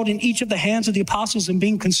being held in each of the hands of the apostles and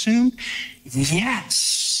being consumed?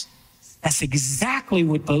 Yes, that's exactly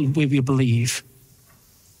what we believe.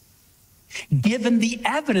 Given the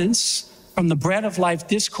evidence from the Bread of Life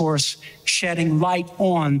discourse shedding light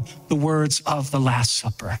on the words of the Last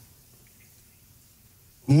Supper.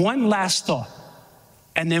 One last thought,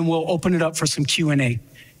 and then we'll open it up for some Q&A.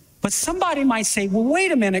 But somebody might say, well,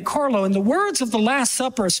 wait a minute, Karlo, in the words of the Last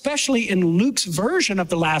Supper, especially in Luke's version of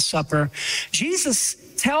the Last Supper, Jesus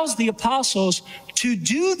tells the apostles to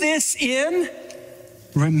do this in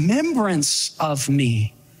remembrance of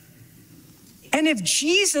me. And if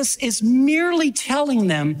Jesus is merely telling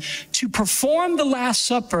them to perform the Last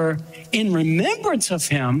Supper in remembrance of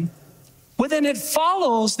him, well, then it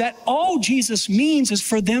follows that all Jesus means is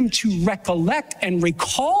for them to recollect and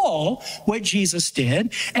recall what Jesus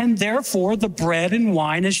did, and therefore the bread and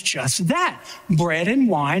wine is just that, bread and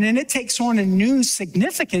wine, and it takes on a new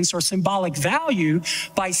significance or symbolic value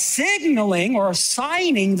by signaling or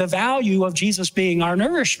assigning the value of Jesus being our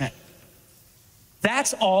nourishment.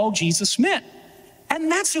 That's all Jesus meant. And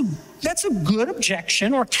that's a good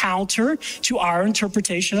objection or counter to our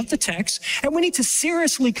interpretation of the text, and we need to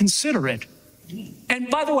seriously consider it. And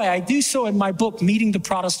by the way, I do so in my book, Meeting the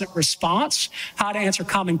Protestant Response, How to Answer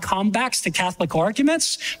Common Comebacks to Catholic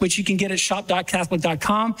Arguments, which you can get at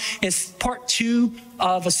shop.catholic.com. It's part 2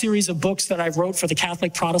 of a series of books that I wrote for the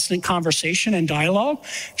Catholic Protestant conversation and dialogue,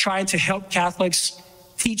 trying to help Catholics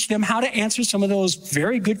teach them how to answer some of those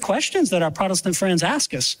very good questions that our Protestant friends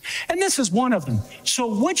ask us. And this is one of them. So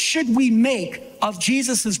what should we make of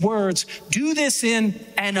Jesus's words, do this in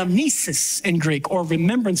anamnesis in Greek, or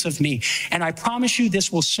remembrance of me? And I promise you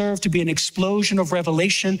this will serve to be an explosion of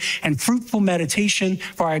revelation and fruitful meditation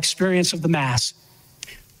for our experience of the Mass.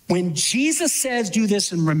 When Jesus says, do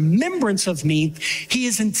this in remembrance of me, he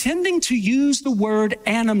is intending to use the word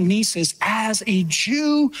anamnesis as a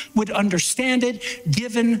Jew would understand it,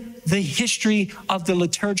 given the history of the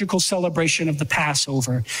liturgical celebration of the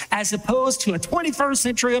Passover, as opposed to a 21st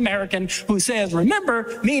century American who says,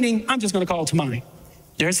 remember, meaning I'm just going to call it to mind.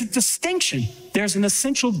 There's a distinction. There's an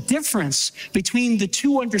essential difference between the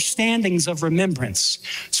two understandings of remembrance.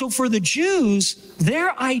 So for the Jews,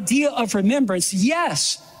 their idea of remembrance,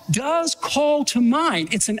 yes, does call to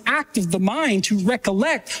mind. It's an act of the mind to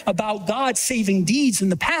recollect about God's saving deeds in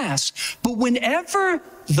the past. But whenever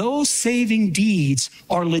those saving deeds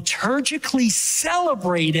are liturgically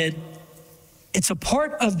celebrated, it's a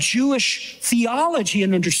part of Jewish theology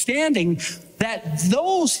and understanding that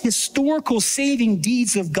those historical saving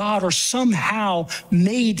deeds of God are somehow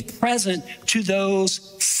made present to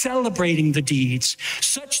those celebrating the deeds,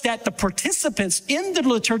 such that the participants in the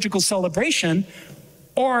liturgical celebration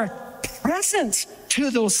are present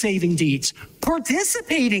to those saving deeds,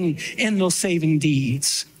 participating in those saving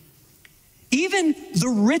deeds. Even the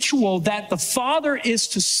ritual that the Father is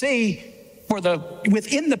to say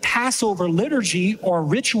within the Passover liturgy or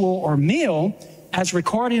ritual or meal, as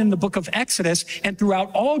recorded in the book of Exodus and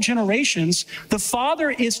throughout all generations, the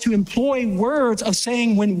Father is to employ words of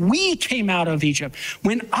saying, when we came out of Egypt,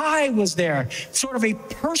 when I was there, sort of a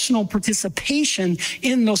personal participation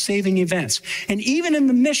in those saving events. And even in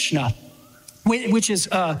the Mishnah, which is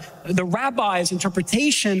the rabbi's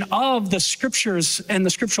interpretation of the scriptures and the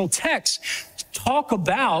scriptural texts, talk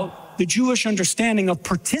about the Jewish understanding of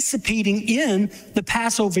participating in the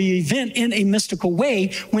Passover event in a mystical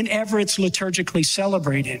way whenever it's liturgically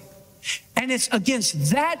celebrated. And it's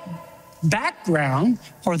against that background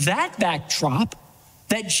or that backdrop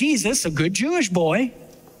that Jesus, a good Jewish boy,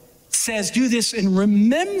 says, do this in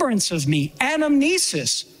remembrance of me,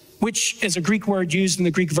 anamnesis, which is a Greek word used in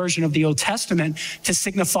the Greek version of the Old Testament to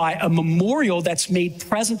signify a memorial that's made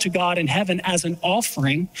present to God in heaven as an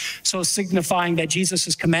offering. So signifying that Jesus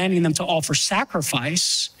is commanding them to offer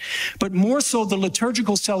sacrifice, but more so the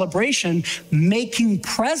liturgical celebration, making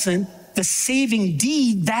present the saving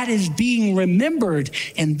deed that is being remembered.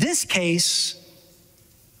 In this case,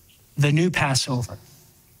 the new Passover.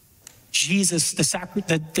 Jesus,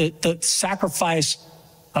 the sacrifice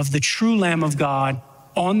of the true Lamb of God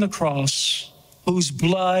on the cross, whose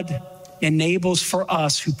blood enables for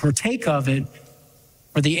us who partake of it,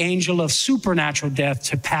 for the angel of supernatural death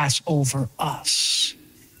to pass over us.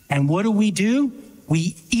 And what do?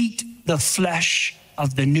 We eat the flesh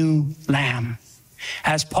of the new lamb.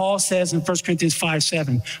 As Paul says in 1 Corinthians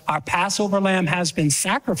 5:7, our Passover lamb has been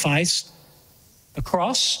sacrificed, the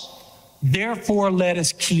cross, therefore let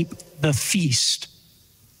us keep the feast,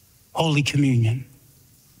 Holy Communion.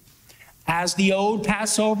 As the old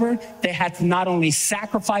Passover, they had to not only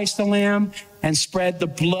sacrifice the lamb and spread the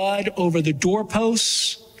blood over the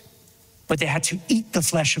doorposts, but they had to eat the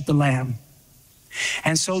flesh of the lamb.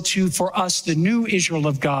 And so too, for us, the new Israel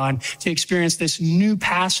of God, to experience this new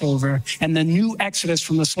Passover and the new exodus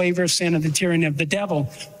from the slavery of sin and the tyranny of the devil,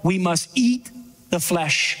 we must eat the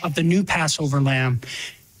flesh of the new Passover lamb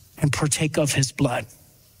and partake of his blood.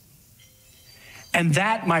 And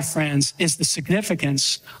that, my friends, is the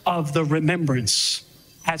significance of the remembrance.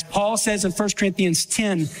 As Paul says in 1 Corinthians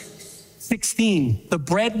 10:16, the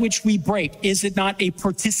bread which we break, is it not a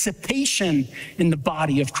participation in the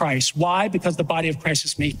body of Christ? Why? Because the body of Christ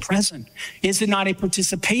is made present. Is it not a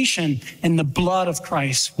participation in the blood of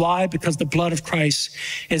Christ? Why? Because the blood of Christ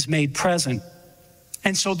is made present.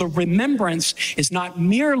 And so the remembrance is not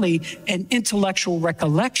merely an intellectual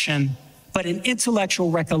recollection, but an intellectual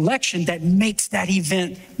recollection that makes that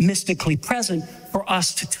event mystically present for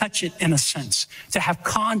us to touch it in a sense, to have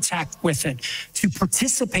contact with it, to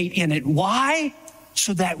participate in it. Why?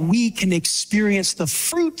 So that we can experience the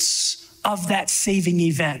fruits of that saving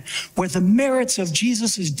event, where the merits of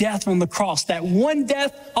Jesus' death on the cross, that one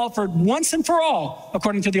death offered once and for all,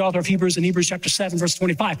 according to the author of Hebrews in Hebrews chapter 7, verse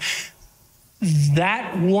 25,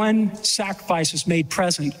 that one sacrifice is made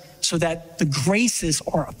present so that the graces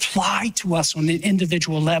are applied to us on an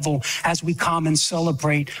individual level as we come and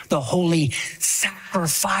celebrate the holy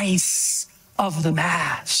sacrifice of the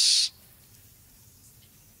Mass.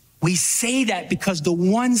 We say that because the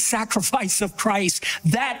one sacrifice of Christ,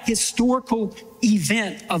 that historical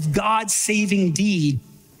event of God's saving deed,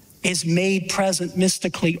 is made present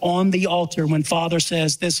mystically on the altar when Father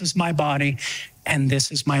says, this is my body and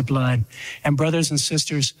this is my blood. And brothers and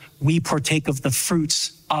sisters, we partake of the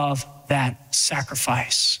fruits of that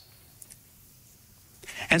sacrifice.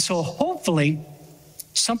 And so hopefully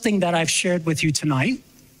something that I've shared with you tonight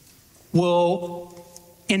will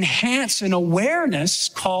enhance an awareness,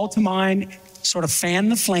 call to mind, sort of fan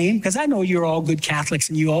the flame, because I know you're all good Catholics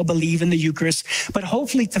and you all believe in the Eucharist, but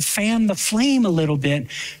hopefully to fan the flame a little bit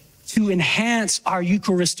to enhance our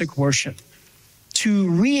Eucharistic worship, to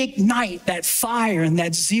reignite that fire and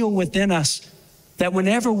that zeal within us, that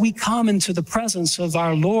whenever we come into the presence of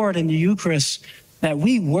our Lord in the Eucharist, that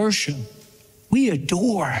we worship, we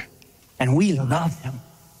adore, and we love him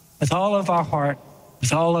with all of our heart,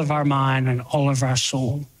 with all of our mind, and all of our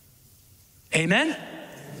soul. Amen?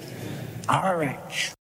 All right.